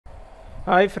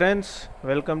Hi friends,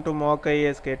 welcome to Mock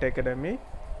IAS Gate Academy.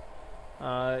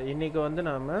 இன்னைக்கு வந்து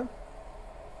நாம்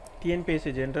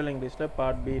TNPSC General Englishல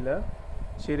Part Bல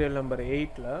Serial Number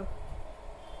 8ல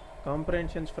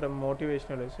Comprehensions from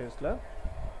Motivational Essaysல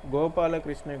Gopal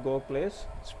Krishna Gokhale's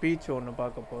speech ஒன்று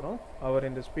பார்க்க போகிறோம். அவர்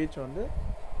இந்த ஸ்பீச் வந்து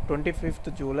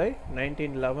 25th July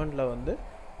 1911ல் வந்து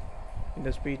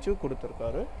இந்த ஸ்பீச்சு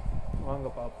கொடுத்துருக்காரு. வாங்க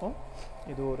பார்ப்போம்.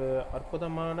 இது ஒரு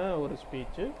அற்புதமான ஒரு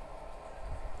ஸ்பீச்சு.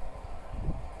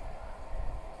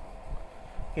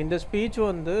 இந்த ஸ்பீச்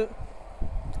வந்து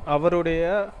அவருடைய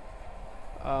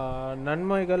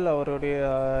நன்மைகள் அவருடைய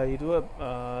இதுவை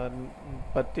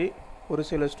பற்றி ஒரு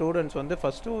சில ஸ்டூடெண்ட்ஸ் வந்து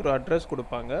ஃபஸ்ட்டு ஒரு அட்ரஸ்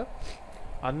கொடுப்பாங்க.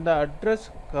 அந்த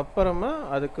அட்ரஸ்க்கு அப்புறமா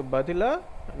அதுக்கு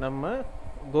பதிலாக நம்ம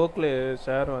கோகலே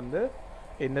சார் வந்து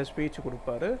இந்த ஸ்பீச்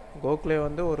கொடுப்பாரு. கோகலே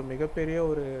வந்து ஒரு மிகப்பெரிய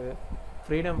ஒரு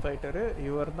ஃப்ரீடம் ஃபைட்டரு.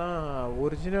 இவர் தான்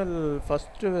ஒரிஜினல்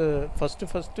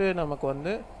ஃபஸ்ட்டு நமக்கு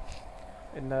வந்து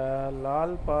இந்த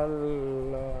லால் பால்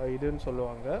இதுன்னு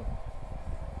சொல்லுவாங்க.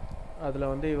 அதில்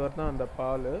வந்து இவர் தான் அந்த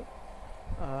பால்.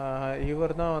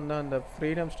 இவர் தான் வந்து அந்த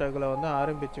ஃப்ரீடம் ஸ்ட்ரகிளை வந்து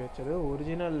ஆரம்பித்து வச்சது.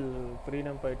 Original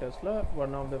freedom ஃபைட்டர்ஸில்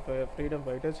one of the freedom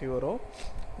fighters இவரும்.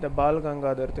 இந்த பால்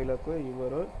கங்காதர் திலக்கு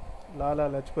இவர், லாலா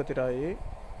லஜ்பதி ராய்,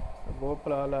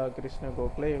 கோபால கிருஷ்ண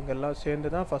கோகலே இவங்கெல்லாம்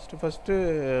சேர்ந்து தான் ஃபஸ்ட்டு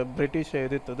பிரிட்டிஷை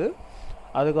எதிர்த்தது.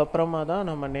 அதுக்கப்புறமா தான்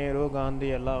நம்ம நேரு காந்தி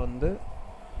எல்லாம் வந்து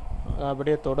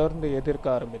அப்படியே தொடர்ந்து எதிர்க்க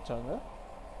ஆரம்பித்தாங்க.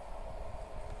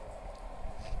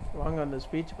 வாங்க அந்த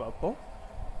ஸ்பீச் பார்ப்போம்.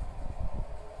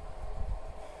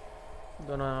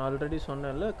 இதை நான் ஆல்ரெடி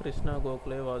சொன்னேன்ல, Krishna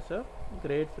Gokhale was a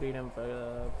great freedom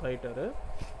fighter.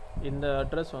 இந்த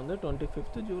அட்ரஸ் வந்து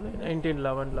 25th July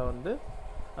 1911ல் வந்து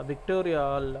விக்டோரியா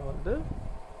ஹாலில் வந்து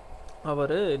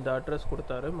அவர் இந்த அட்ரஸ்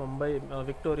கொடுத்தாரு. மும்பை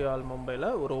விக்டோரியா ஹால் மும்பையில்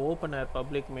ஒரு ஓப்பன் ஏர்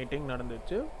பப்ளிக் மீட்டிங்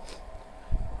நடந்துச்சு.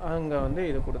 அங்கே வந்து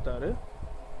இது கொடுத்தாரு.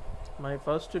 My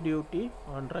first duty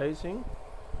on rising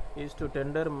is to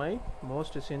tender my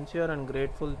most sincere and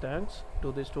grateful thanks to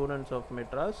the students of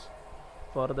Madras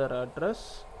for their address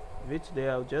which they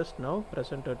have just now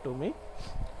presented to me.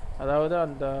 அதாவது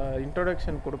அந்த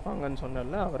introduction கொடுப்பாங்கன்னு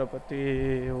சொன்னல, அவரை பற்றி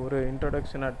ஒரு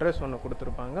introduction address ஒன்று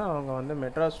கொடுத்துருப்பாங்க. அவங்க வந்து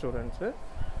மெட்ராஸ் ஸ்டூடெண்ட்ஸு.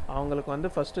 அவங்களுக்கு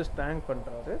வந்து ஃபஸ்ட்டு தேங்க்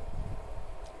பண்ணுறாரு.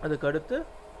 அதுக்கடுத்து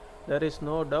there is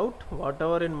no doubt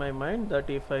whatever in my mind that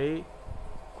if I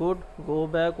could go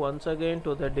back once again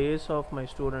to the days of my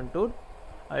studenthood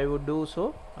I would do so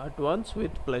at once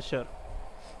with pleasure.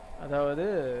 அதாவது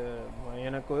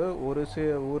எனக்கு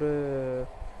ஒரு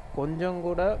கொஞ்சம்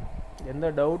கூட எந்த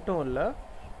டவுட்டும் இல்லை.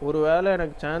 ஒரு வேளை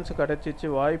எனக்கு சான்ஸ் கிடச்சிச்சு,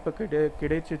 வாய்ப்பு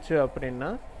கிடைச்சிச்சு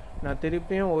அப்படின்னா நான்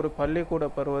திருப்பியும் ஒரு பள்ளிக்கூட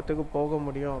பருவத்துக்கு போக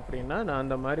முடியும் அப்படின்னா நான்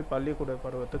அந்த மாதிரி பள்ளிக்கூட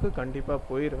பருவத்துக்கு கண்டிப்பாக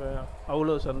போயிடுவேன்.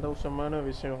 அவ்வளோ சந்தோஷமான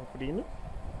விஷயம் அப்படின்னு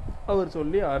அவர்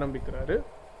சொல்லி ஆரம்பிக்கிறாரு.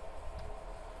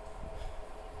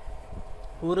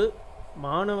 ஒரு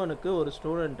மாணவனுக்கு, ஒரு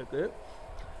ஸ்டூடெண்ட்டுக்கு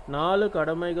 4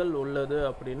 கடமைகள் உள்ளது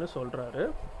அப்படின்னு சொல்கிறாரு.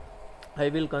 I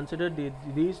will consider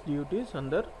these duties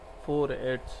under 4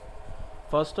 heads.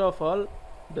 First of all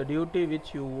the duty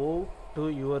which you O to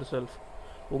your self.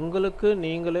 உங்களுக்கு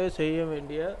நீங்களே செய்ய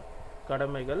வேண்டிய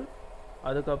கடமைகள்.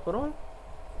 அதுக்கப்புறம்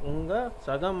உங்கள்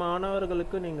சக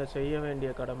மாணவர்களுக்கு நீங்கள் செய்ய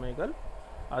வேண்டிய கடமைகள்.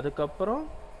 அதுக்கப்புறம்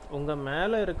உங்கள்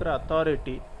மேலே இருக்கிற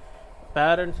authority,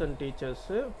 parents and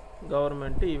teachers,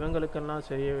 government, இவங்களுக்கெல்லாம்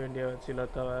செய்ய வேண்டிய சில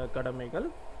கடமைகள்.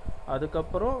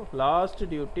 அதுக்கப்புறம் லாஸ்ட்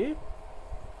டியூட்டி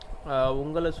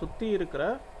உங்களை சுற்றி இருக்கிற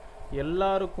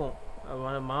எல்லாருக்கும்,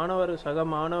 சக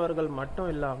மாணவர்கள் மட்டும்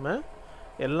இல்லாமல்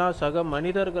எல்லா சக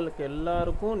மனிதர்களுக்கு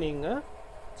எல்லாருக்கும் நீங்கள்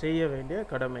செய்ய வேண்டிய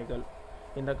கடமைகள்.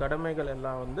 இந்த கடமைகள்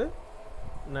எல்லாம் வந்து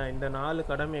இந்த 4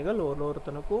 கடமைகள்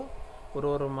ஒருத்தனுக்கும்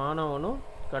ஒரு மாணவனும்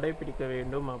கடைபிடிக்க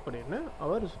வேண்டும் அப்படின்னு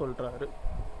அவர் சொல்கிறாரு.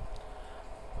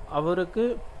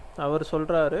 அவர்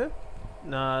சொல்கிறாரு,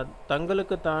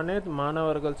 தங்களுக்கு தானே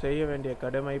மாணவர்கள் செய்ய வேண்டிய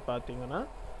கடமை பார்த்திங்கன்னா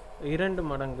 2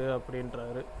 மடங்கு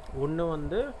அப்படின்றாரு. ஒன்று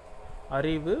வந்து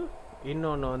அறிவு,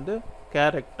 இன்னொன்று வந்து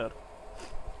கேரக்டர்.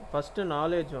 ஃபஸ்ட்டு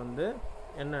நாலேஜ் வந்து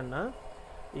என்னென்னா,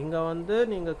 இங்கே வந்து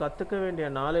நீங்கள் கற்றுக்க வேண்டிய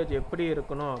நாலேஜ் எப்படி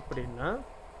இருக்கணும் அப்படின்னா,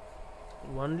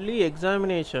 ஒன்லி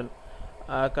எக்ஸாமினேஷன்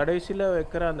கடைசியில்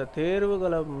வைக்கிற அந்த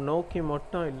தேர்வுகளை நோக்கி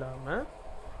மட்டும் இல்லாமல்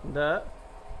இந்த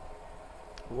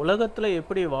உலகத்தில்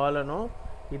எப்படி வாழணும்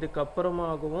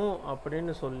இதுக்கப்புறமாகவும்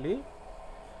அப்படின்னு சொல்லி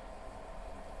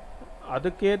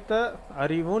அதுக்கேற்ற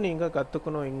அறிவும் நீங்கள்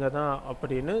கற்றுக்கணும் இங்கே தான்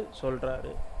அப்படின்னு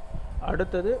சொல்கிறாரு.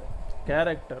 அடுத்தது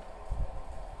கேரக்டர்.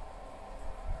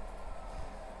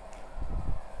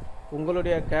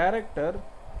 உங்களுடைய கேரக்டர்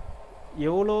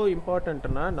எவ்வளோ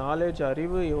இம்பார்ட்டண்ட்னா, நாலேஜ்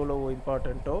அறிவு எவ்வளோ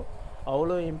இம்பார்ட்டண்ட்டோ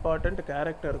அவ்வளோ இம்பார்ட்டண்ட்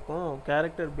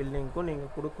கேரக்டர் பில்டிங்க்கும்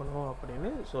நீங்கள் கொடுக்கணும்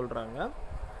அப்படின்னு சொல்கிறாங்க.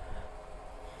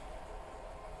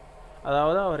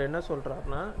 அதாவது அவர் என்ன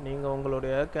சொல்கிறாருன்னா, நீங்கள்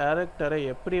உங்களுடைய கேரக்டரை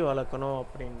எப்படி வளர்க்கணும்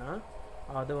அப்படின்னா,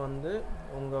 அது வந்து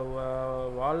உங்கள்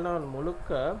வாழ்நாள்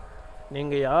முழுக்க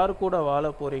நீங்கள் யார் கூட வாழ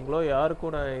போகிறீங்களோ, யார்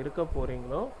கூட இருக்க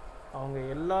போகிறீங்களோ, அவங்க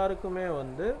எல்லாருக்குமே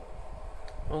வந்து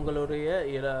உங்களுடைய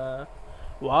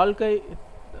வாழ்க்கை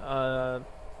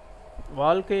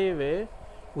வாழ்க்கையவே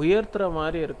உயர்த்துற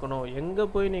மாதிரி இருக்கணும். எங்கே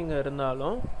போய் நீங்கள்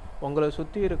இருந்தாலும் உங்களை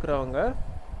சுற்றி இருக்கிறவங்க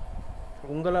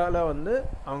உங்களால் வந்து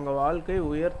அவங்க வாழ்க்கை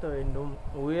உயர்த்த வேண்டும்,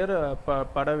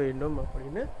 பட வேண்டும்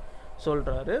அப்படின்னு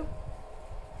சொல்கிறாரு.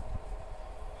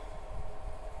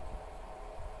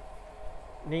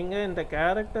 நீங்கள் இந்த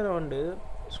கேரக்டரை வந்து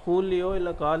ஸ்கூல்லையோ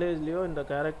இல்லை காலேஜ்லேயோ இந்த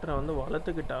கேரக்டரை வந்து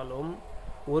வளர்த்துக்கிட்டாலும்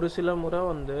ஒரு சில முறை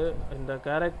வந்து இந்த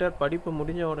கேரக்டர் படிப்பு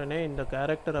முடிஞ்ச உடனே இந்த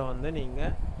கேரக்டரை வந்து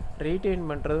நீங்கள் ரீட்டைன்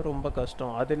பண்ணுறது ரொம்ப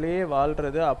கஷ்டம். அதிலேயே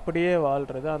வாழ்கிறது, அப்படியே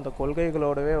வாழ்கிறது, அந்த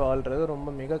கொள்கைகளோடவே வாழ்கிறது ரொம்ப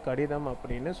மிக கடினம்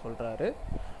அப்படின்னு சொல்கிறாரு.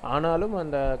 ஆனாலும்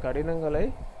அந்த கடினங்களை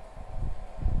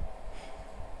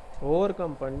ஓவர்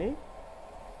கம் பண்ணி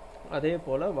அதே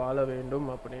போல் வாழ வேண்டும்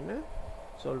அப்படின்னு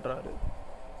சொல்கிறாரு.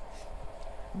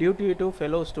 டியூட்டி டு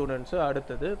ஃபெலோ ஸ்டூடெண்ட்ஸு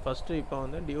அடுத்தது. ஃபஸ்ட்டு இப்போ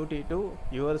வந்து டியூட்டி டு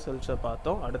யுவர் செல்ஸை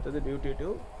பார்த்தோம். அடுத்தது டியூட்டி டு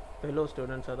ஃபெலோ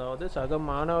ஸ்டூடெண்ட்ஸ், அதாவது சக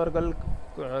மாணவர்கள்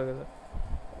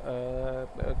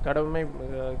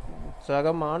சக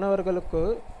மாணவர்களுக்கு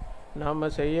நாம்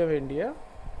செய்ய வேண்டிய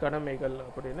கடமைகள்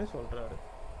அப்படின்னு சொல்கிறாரு.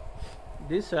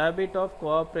 This habit of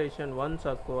cooperation once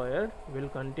acquired will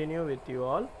continue with you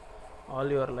all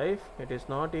your life. It is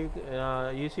not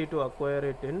easy to acquire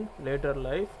it in later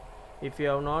life if you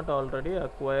have not already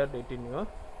acquired it in your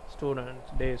students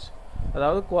days.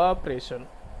 அதாவது cooperation,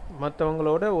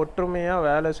 மற்றவங்களோட ஒற்றுமையாக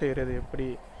வேலை செய்கிறது எப்படி,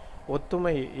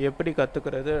 ஒத்துமை எப்படி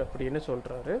கற்றுக்கிறது அப்படின்னு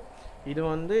சொல்கிறாரு. இது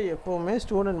வந்து எப்போவுமே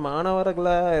ஸ்டூடெண்ட்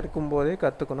மாணவர்களாக இருக்கும்போதே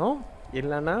கற்றுக்கணும்,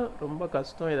 இல்லைன்னா ரொம்ப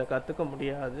கஷ்டம், இதை கற்றுக்க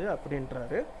முடியாது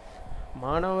அப்படின்றாரு.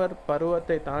 மாணவர்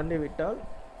பருவத்தை தாண்டி விட்டால்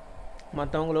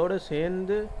மற்றவங்களோட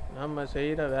சேர்ந்து நம்ம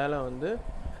செய்கிற வேலை வந்து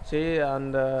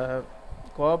அந்த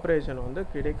கோஆப்ரேஷன் வந்து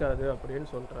கிடைக்காது அப்படின்னு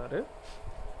சொல்கிறாரு.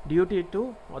 Duty to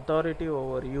authority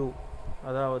over you,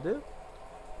 அதாவது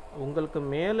உங்களுக்கு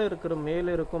மேலே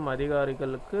இருக்கும்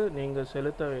அதிகாரிகளுக்கு நீங்கள்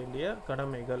செலுத்த வேண்டிய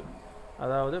கடமைகள்,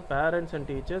 அதாவது parents and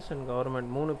teachers and government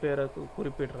 3 பேரை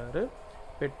குறிப்பிடுறாரு.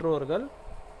 பெற்றோர்கள்,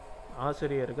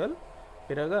 ஆசிரியர்கள்,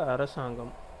 பிறகு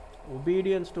அரசாங்கம்.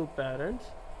 Obedience to parents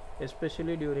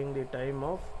especially during the time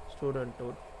of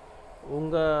ஸ்டூடெண்ட்ஹுட்.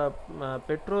 உங்கள்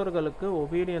பெற்றோர்களுக்கு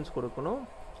ஒபீடியன்ஸ் கொடுக்கணும்.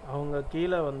 அவங்க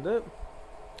கீழே வந்து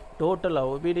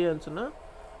டோட்டலாக ஒபீடியன்ஸ்னால்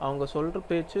அவங்க சொல்கிற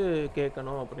பேச்சு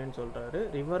கேட்கணும் அப்படின்னு சொல்கிறாரு.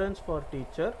 ரிவரன்ஸ் for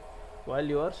teacher while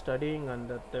you are studying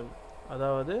under them,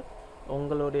 அதாவது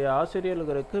உங்களுடைய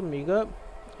ஆசிரியர்களுக்கு மிக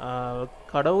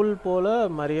கடவுள் போல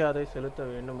மரியாதை செலுத்த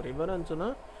வேண்டும்.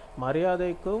 ரிவரன்ஸ்னால்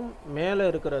மரியாதைக்கும் மேலே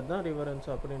இருக்கிறது தான் ரிவரன்ஸ்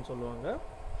அப்படின்னு சொல்லுவாங்க.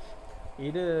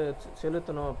 இது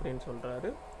செலுத்தணும் அப்படின்னு சொல்கிறாரு.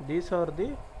 These are the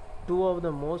 2 of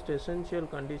the most essential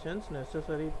conditions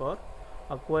necessary for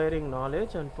acquiring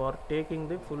knowledge and for taking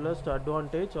the fullest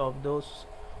advantage of those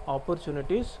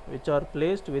opportunities which are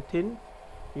placed within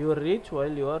your reach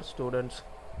while you are students.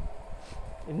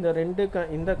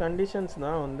 இந்த conditions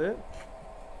தான் வந்து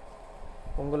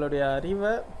உங்களுடைய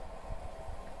அறிவை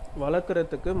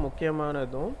வளர்க்குறதுக்கு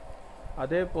முக்கியமானதும்,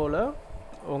 அதே போல்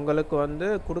உங்களுக்கு வந்து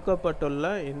கொடுக்கப்பட்டுள்ள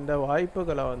இந்த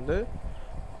வாய்ப்புகளை வந்து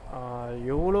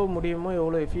எவ்வளோ முடியுமோ,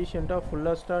 எவ்வளோ எஃபிஷியண்ட்டாக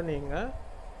ஃபுல்லஸ்ட்டாக நீங்கள்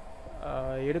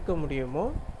எடுக்க முடியுமோ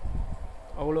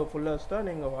அவ்வளோ ஃபுல்லஸ்ட்டாக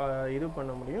நீங்கள் இது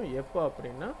பண்ண முடியும். எப்போ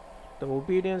அப்படின்னா த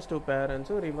ஒபீடியன்ஸ் டு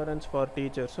பேரண்ட்ஸும் ரிவரன்ஸ் ஃபார்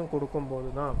டீச்சர்ஸும் கொடுக்கும்போது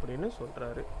தான் அப்படின்னு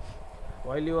சொல்கிறாரு.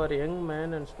 while you are young man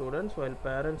and students, while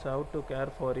parents have to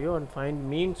care for you and find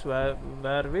means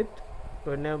wherewith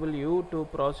to enable you to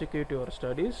prosecute your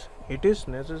studies, it is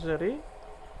necessary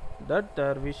that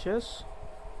their wishes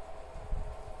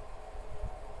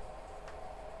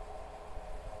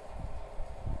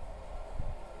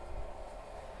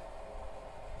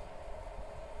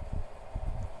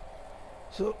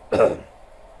so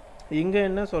இங்கே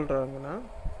என்ன சொல்கிறாங்கன்னா,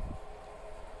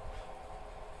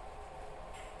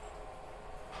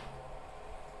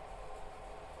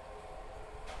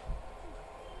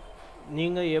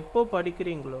 நீங்கள் எப்போ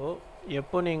படிக்கிறீங்களோ,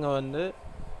 எப்போ நீங்கள் வந்து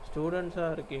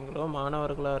ஸ்டூடெண்ட்ஸாக இருக்கீங்களோ,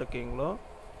 மாணவர்களாக இருக்கீங்களோ,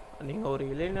 நீங்கள் ஒரு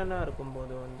இளைஞனாக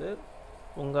இருக்கும்போது வந்து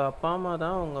உங்கள் அப்பா அம்மா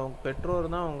தான், உங்கள்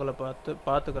பெற்றோர் தான் உங்களை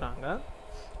பார்த்துக்கிறாங்க.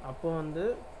 அப்போ வந்து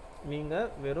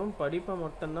நீங்கள் வெறும் படிப்பை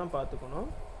மட்டும்தான்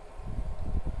பார்த்துக்கணும்.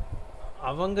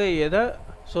 அவங்க எதை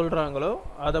சொல்கிறாங்களோ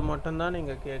அதை மட்டும்தான்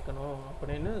நீங்கள் கேட்கணும்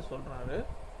அப்படின்னு சொல்கிறாரு.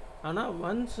 ஆனால்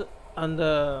ஒன்ஸ் அந்த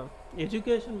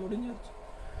எஜுகேஷன்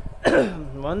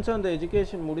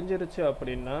முடிஞ்சிருச்சு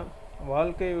அப்படின்னா,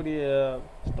 வாழ்க்கையுடைய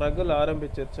ஸ்ட்ரகிள்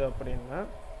ஆரம்பிச்சிருச்சு அப்படின்னா,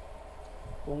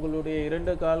 உங்களுடைய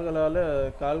 2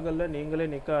 கால்களில் நீங்களே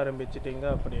நிற்க ஆரம்பிச்சிட்டிங்க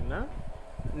அப்படின்னா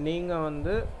நீங்கள்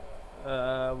வந்து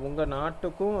உங்கள்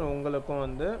நாட்டுக்கும் உங்களுக்கும்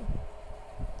வந்து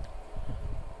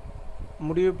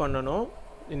முடிவு பண்ணணும்.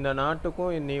 இந்த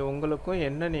நாட்டுக்கும் உங்களுக்கும்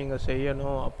என்ன நீங்கள்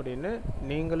செய்யணும் அப்படின்னு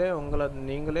நீங்களே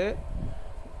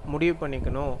முடிவு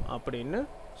பண்ணிக்கணும் அப்படின்னு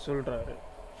சொல்கிறாரு.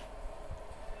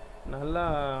 நல்லா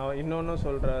இன்னொன்று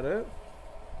சொல்கிறாரு,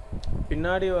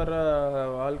 பின்னாடி வர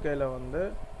வாழ்க்கையில் வந்து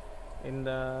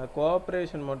இந்த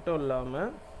கோஆப்ரேஷன் மட்டும்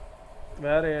இல்லாமல்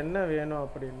வேறு என்ன வேணும்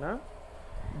அப்படின்னா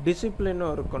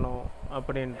டிசிப்ளினும் இருக்கணும்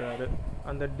அப்படின்றாரு.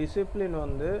 அந்த டிசிப்ளின்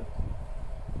வந்து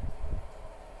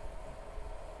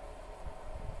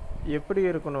எப்படி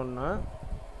இருக்கணும்னா,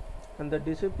 அந்த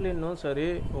டிசிப்ளினும் சரி,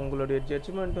 உங்களுடைய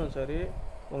ஜட்ஜ்மெண்ட்டும் சரி,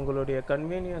 உங்களுடைய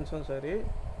கன்வீனியன்ஸும் சரி,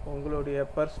 உங்களுடைய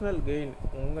பர்சனல் கெயின்,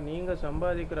 நீங்கள்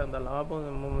சம்பாதிக்கிற அந்த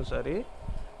லாபமும் சரி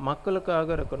மக்களுக்காக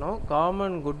இருக்கணும்,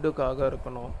 காமன் குட்டுக்காக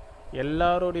இருக்கணும்,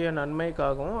 எல்லாருடைய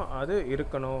நன்மைக்காகவும் அது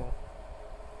இருக்கணும்.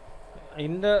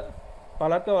 இந்த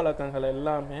பழக்க வழக்கங்கள்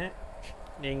எல்லாமே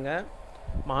நீங்கள்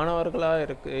மாணவர்களாக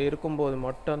இருக்கும்போது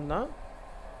மட்டும்தான்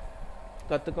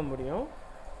கற்றுக்க முடியும்.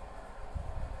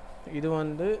 இது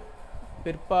வந்து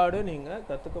பிற்பாடு நீங்கள்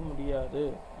கற்றுக்க முடியாது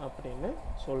அப்படின்னு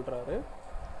சொல்கிறாரு.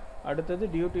 அடுத்தது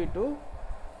டியூட்டி டு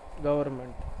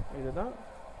கவர்மெண்ட். இதுதான்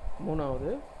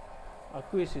 3வது.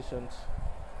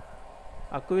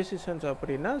 அக்விசிஷன்ஸ்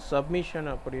அப்படின்னா சப்மிஷன்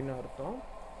அப்படின்னு அர்த்தம்.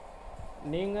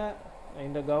 நீங்கள்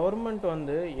இந்த கவர்மெண்ட்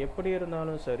வந்து எப்படி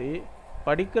இருந்தாலும் சரி,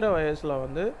 படிக்கிற வயசில்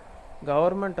வந்து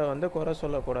கவர்மெண்ட்டை வந்து குறை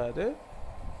சொல்லக்கூடாது.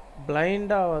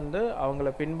 பிளைண்டாக வந்து அவங்கள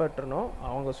பின்பற்றணும்.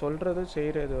 அவங்க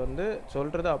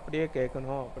சொல்கிறத அப்படியே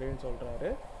கேட்கணும் அப்படின்னு சொல்கிறாரு.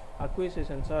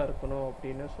 அக்விசிஷன்ஸாக இருக்கணும்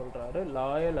அப்படின்னு சொல்கிறாரு.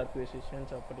 லாயல்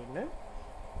அக்விசிஷன்ஸ் அப்படின்னு.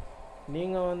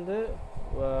 நீங்கள் வந்து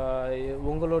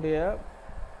உங்களுடைய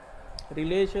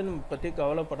ரிலேஷன் பற்றி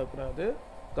கவலைப்படக்கூடாது.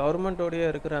 கவர்மெண்ட்டோடைய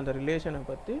இருக்கிற அந்த ரிலேஷனை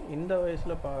பற்றி இந்த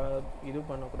வயசில் இது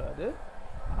பண்ணக்கூடாது.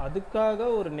 அதுக்காக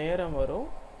ஒரு நேரம் வரும்,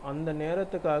 அந்த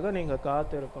நேரத்துக்காக நீங்கள்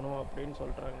காத்து இருக்கணும் அப்படின்னு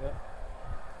சொல்கிறாங்க.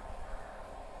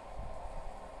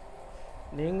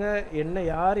 நீங்கள்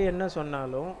யார் என்ன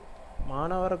சொன்னாலும்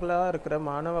மாணவர்களாக இருக்கிற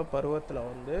மாணவ பருவத்தில்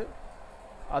வந்து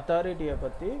அத்தாரிட்டியை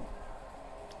பற்றி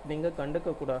நீங்கள்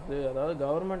கண்டுக்கக்கூடாது. அதாவது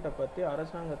கவர்மெண்ட்டை பற்றி,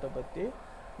 அரசாங்கத்தை பற்றி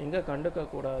நீங்கள்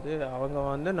கண்டுக்கக்கூடாது. அவங்க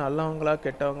வந்து நல்லவங்களா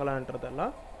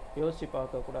கெட்டவங்களான்றதெல்லாம் யோசித்து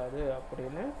பார்க்கக்கூடாது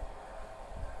அப்படின்னு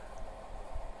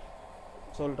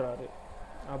சொல்கிறாரு.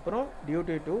 அப்புறம்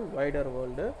duty to wider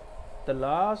world. The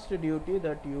last duty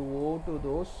that you O to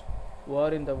those who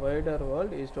are in the wider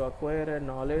world is to acquire a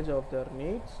knowledge of their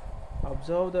needs,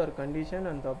 observe their condition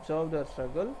and observe their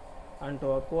struggle, and to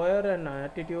acquire an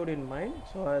attitude in mind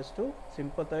so as to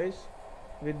sympathize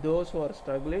with those who are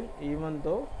struggling, even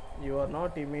though you are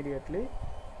not immediately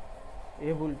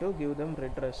able to give them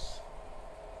redress.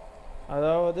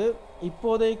 அதாவது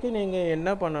இப்போதைக்கு நீங்கள் என்ன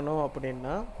பண்ணணும்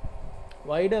அப்படின்னா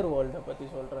wider வேர்ல்டை பற்றி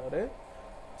சொல்கிறாரு.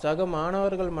 சக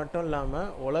மாணவர்கள் மட்டும்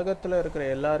இல்லாமல் உலகத்தில் இருக்கிற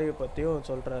எல்லாரையும் பற்றியும்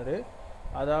சொல்கிறாரு.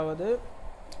 அதாவது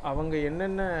அவங்க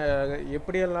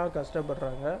எப்படியெல்லாம்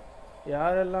கஷ்டப்படுறாங்க,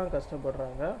 யாரெல்லாம்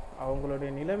கஷ்டப்படுறாங்க,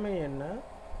 அவங்களுடைய நிலைமை என்ன,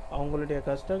 அவங்களுடைய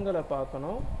கஷ்டங்களை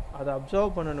பார்க்கணும், அதை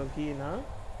அப்சர்வ் பண்ணணும்.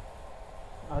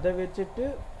 அதை வச்சுட்டு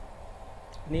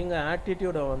நீங்கள்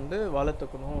ஆட்டிடியூடை வந்து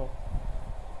வளர்த்துக்கணும்.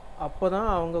 அப்போ தான்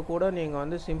அவங்க கூட நீங்கள்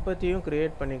வந்து சிம்பத்தியும்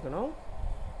க்ரியேட் பண்ணிக்கணும்.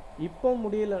 இப்போ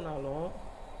முடியலனாலும்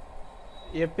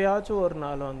எப்பயாச்சும் ஒரு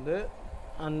நாள் வந்து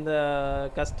அந்த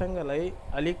கஷ்டங்களை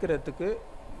அழிக்கிறதுக்கு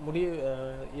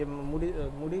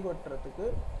முடிவற்றத்துக்கு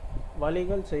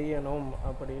வழிகள் செய்யணும்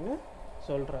அப்படின்னு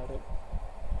சொல்கிறாரு.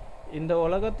 இந்த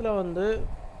உலகத்தில் வந்து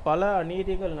பல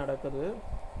அநீதிகள் நடக்குது.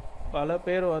 பல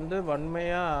பேர் வந்து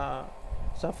வன்மையாக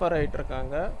சஃபர்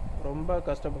ஆகிட்டுருக்காங்க, ரொம்ப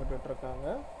கஷ்டப்பட்டுட்ருக்காங்க.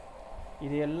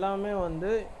 இது எல்லாமே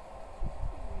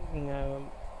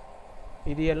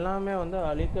வந்து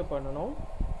அழிக்கப்படணும்.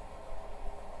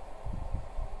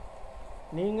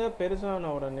 நீங்கள்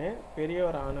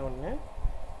பெரியவர் ஆன உடனே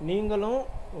நீங்களும்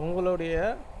உங்களுடைய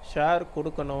ஷேர்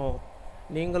கொடுக்கணும்,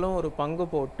 நீங்களும் ஒரு பங்கு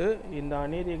போட்டு இந்த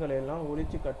அநீதிகளை எல்லாம்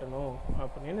ஒழிச்சு கட்டணும்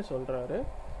அப்படின்னு சொல்கிறாரு.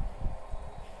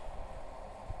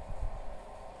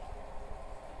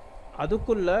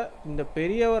 அதுக்குள்ளே இந்த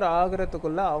பெரியவர்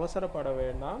ஆகிறதுக்குள்ளே அவசரப்பட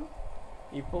வேண்டாம்.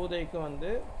 இப்போதைக்கு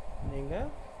வந்து நீங்கள்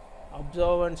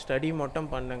அப்சர்வ் அண்ட் ஸ்டடி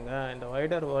மட்டும் பண்ணுங்கள். இந்த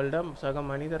வைடர் வேர்ல்டை, சக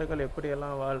மனிதர்கள்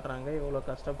எப்படியெல்லாம் வாழ்கிறாங்க, எவ்வளோ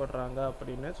கஷ்டப்படுறாங்க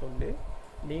அப்படின்னு சொல்லி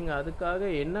நீங்கள் அதுக்காக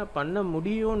என்ன பண்ண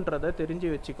முடியுன்றதை தெரிஞ்சு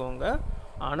வச்சுக்கோங்க.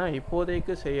 ஆனால்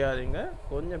இப்போதைக்கு செய்யாதீங்க,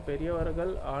 கொஞ்சம்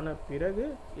பெரியவர்கள் ஆன பிறகு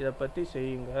இதை பற்றி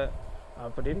செய்யுங்க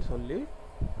அப்படின்னு சொல்லி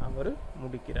அவர்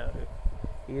முடிக்கிறாரு.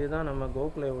 இதுதான் நம்ம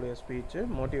கோகுலேவுடைய ஸ்பீச்சு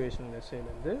மோட்டிவேஷனல்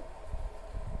எஸ்ஸேலேருந்து.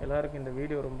 எல்லாருக்கும் இந்த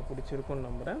வீடியோ ரொம்ப பிடிச்சிருக்குன்னு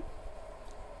நம்புகிறேன்.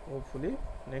 ஹோப்ஃபுல்லி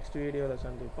நெக்ஸ்ட் வீடியோவில்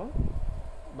சந்திப்போம்.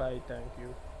 பாய், தேங்க்யூ.